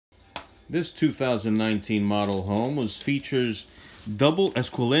This 2019 model home features double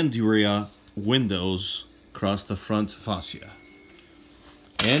Esculenduria windows across the front fascia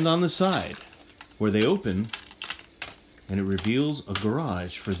and on the side, where they open, and it reveals a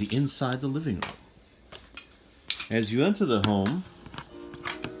garage for the inside the living room. As you enter the home,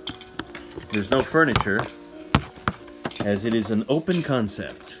 there's no furniture, as it is an open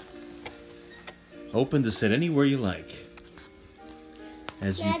concept. Open to sit anywhere you like.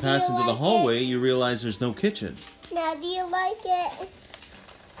 As you pass into the hallway, you realize there's no kitchen. Now, do you like it?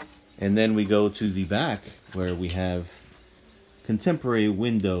 And then we go to the back, where we have contemporary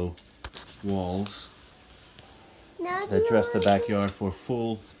window walls that dress the backyard for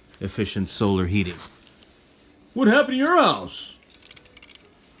full, efficient solar heating. What happened to your house?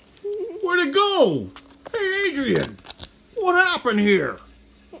 Where'd it go? Hey, Adrian, what happened here?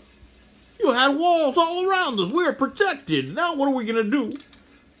 You had walls all around us. We are protected. Now what are we going to do?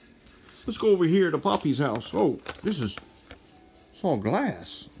 Let's go over here to Poppy's house. Oh, it's all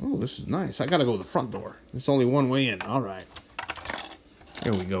glass. Oh, this is nice. I got to go to the front door. There's only one way in. All right.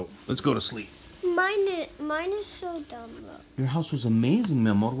 Here we go. Let's go to sleep. Mine is so dumb, though. Your house was amazing,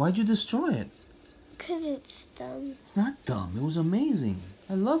 Memo. Why'd you destroy it? Because it's dumb. It's not dumb. It was amazing.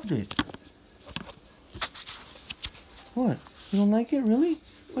 I loved it. What? You don't like it, really?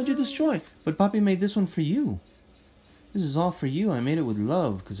 Why'd you destroy it? But Poppy made this one for you. This is all for you. I made it with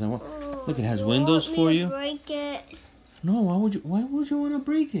love because I want. Look, it has windows for you. Break it. No, why would you want to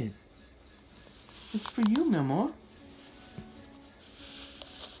break it? It's for you, Memo.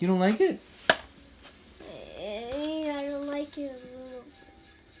 You don't like it? I don't like it a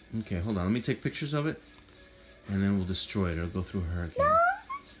little. Okay, hold on. Let me take pictures of it, and then we'll destroy it. It'll go through a hurricane. No.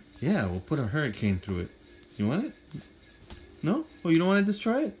 Yeah, we'll put a hurricane through it. You want it? No? Oh, you don't want to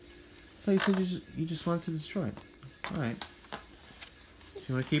destroy it? I thought you said you just wanted to destroy it. All right. So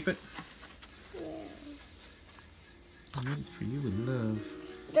you want to keep it? Yeah. I made it for you with love.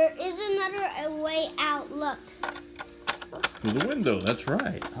 There is another way out. Look. Through the window. That's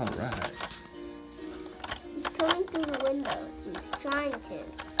right. All right. He's coming through the window. He's trying to.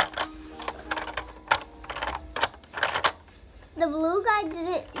 The blue guy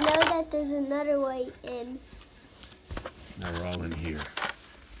didn't know that there's another way in. Now we're all in here.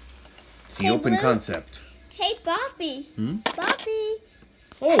 It's the open concept. Hey, Poppy. Poppy.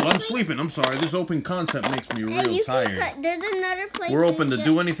 Oh, I'm sleeping. I'm sorry. This open concept makes me real tired. There's another place. We're open to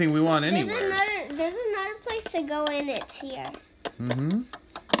do anything we want anywhere. There's another place to go in. It's here. Mm-hmm.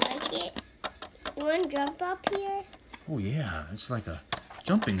 Like it. You want to jump up here? Oh, yeah. It's like a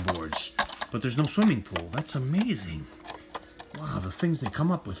jumping boards. But there's no swimming pool. That's amazing. Wow, the things they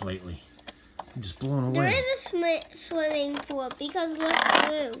come up with lately. I'm just blown away. There is a swimming pool because look,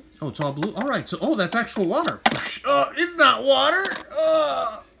 blue. Oh, it's all blue? All right. So, oh, that's actual water. It's not water.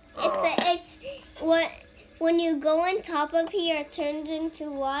 It's when you go on top of here, it turns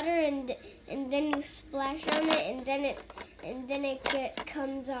into water, and then you splash on it, and then it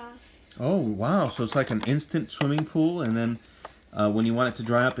comes off. Oh, wow. So it's like an instant swimming pool, and then when you want it to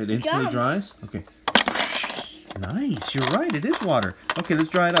dry up, it instantly dries? Okay. Nice. You're right. It is water. Okay, let's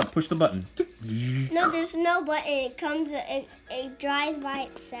dry it up. Push the button. No, there's no button. It dries by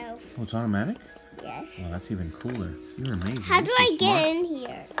itself. Oh, it's automatic? Yes. Oh, that's even cooler. You're amazing. How do I get in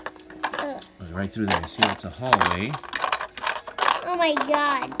here? Right through there. See, it's a hallway. Oh my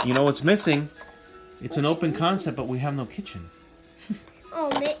God. You know what's missing? It's an open concept, but we have no kitchen. Oh,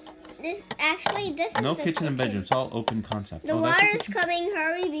 this is no the kitchen and bedroom. It's all open concept. The water is coming.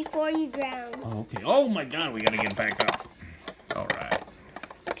 Hurry before you drown. Oh, okay. Oh my God, we gotta get back up. All right.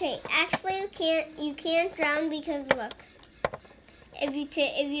 Okay, actually you can't drown because look. If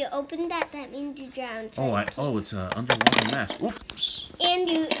you open that means you drown. So it's an underwater mask. Oops.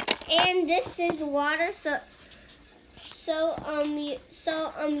 And this is water, so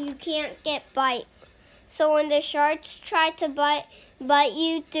you can't get bite. So when the sharks try to bite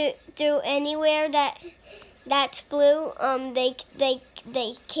you through anywhere that's blue, they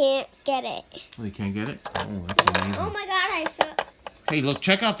can't get it. Oh, they can't get it? Oh, that's amazing. Oh my God, I fell. Hey, look,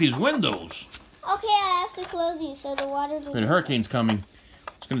 check out these windows. Okay, I have to close these so the water doesn't. The hurricane's coming.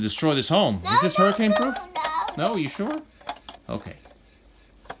 It's gonna destroy this home. Is this hurricane proof? No, you sure? Okay.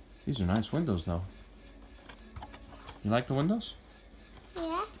 These are nice windows, though. You like the windows?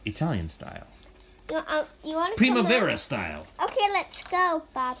 Yeah. Italian style. You want to Primavera style. Okay, let's go,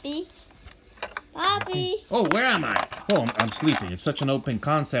 Poppy. Poppy. Oh, where am I? Oh, I'm sleeping. It's such an open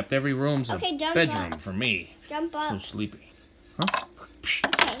concept. Every room's a bedroom for me. Jump up. So sleepy. Huh?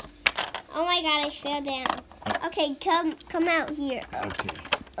 Okay. Oh my God, I fell down. Okay, come out here. Okay.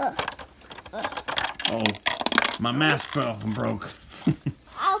 Oh, my mask fell and broke.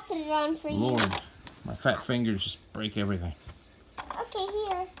 I'll put it on for you. Lord, my fat fingers just break everything. Okay,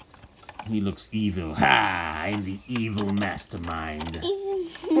 here. He looks evil. Ha! I'm the evil mastermind.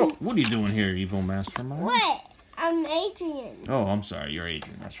 What are you doing here, evil mastermind? What? I'm Adrian. Oh, I'm sorry. You're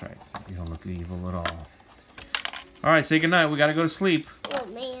Adrian. That's right. You don't look evil at all. All right, say goodnight. We got to go to sleep. Oh,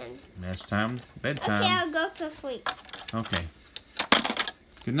 man. That's time. Bedtime. Okay, I'll go to sleep. Okay.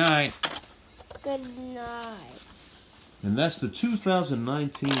 Good night. Good night. And that's the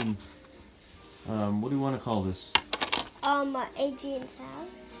 2019, what do you want to call this? Adrian's house.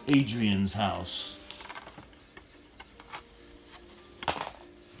 Adrian's house.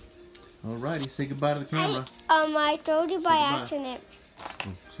 Alrighty, say goodbye to the camera. I told you by goodbye. accident.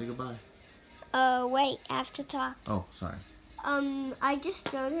 Oh, say goodbye. Wait, I have to talk. Oh, sorry. I just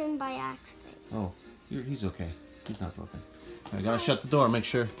told him by accident. Oh, he's okay. He's not broken. I gotta shut the door, make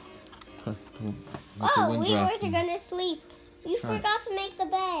sure. Let the winds we off. were gonna sleep. You Try. forgot to make the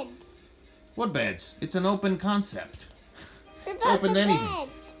beds. What beds? It's an open concept. It's open to anything.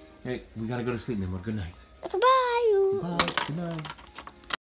 beds. Hey, we gotta go to sleep, Nimrod. Good night. Goodbye. Bye. Good night.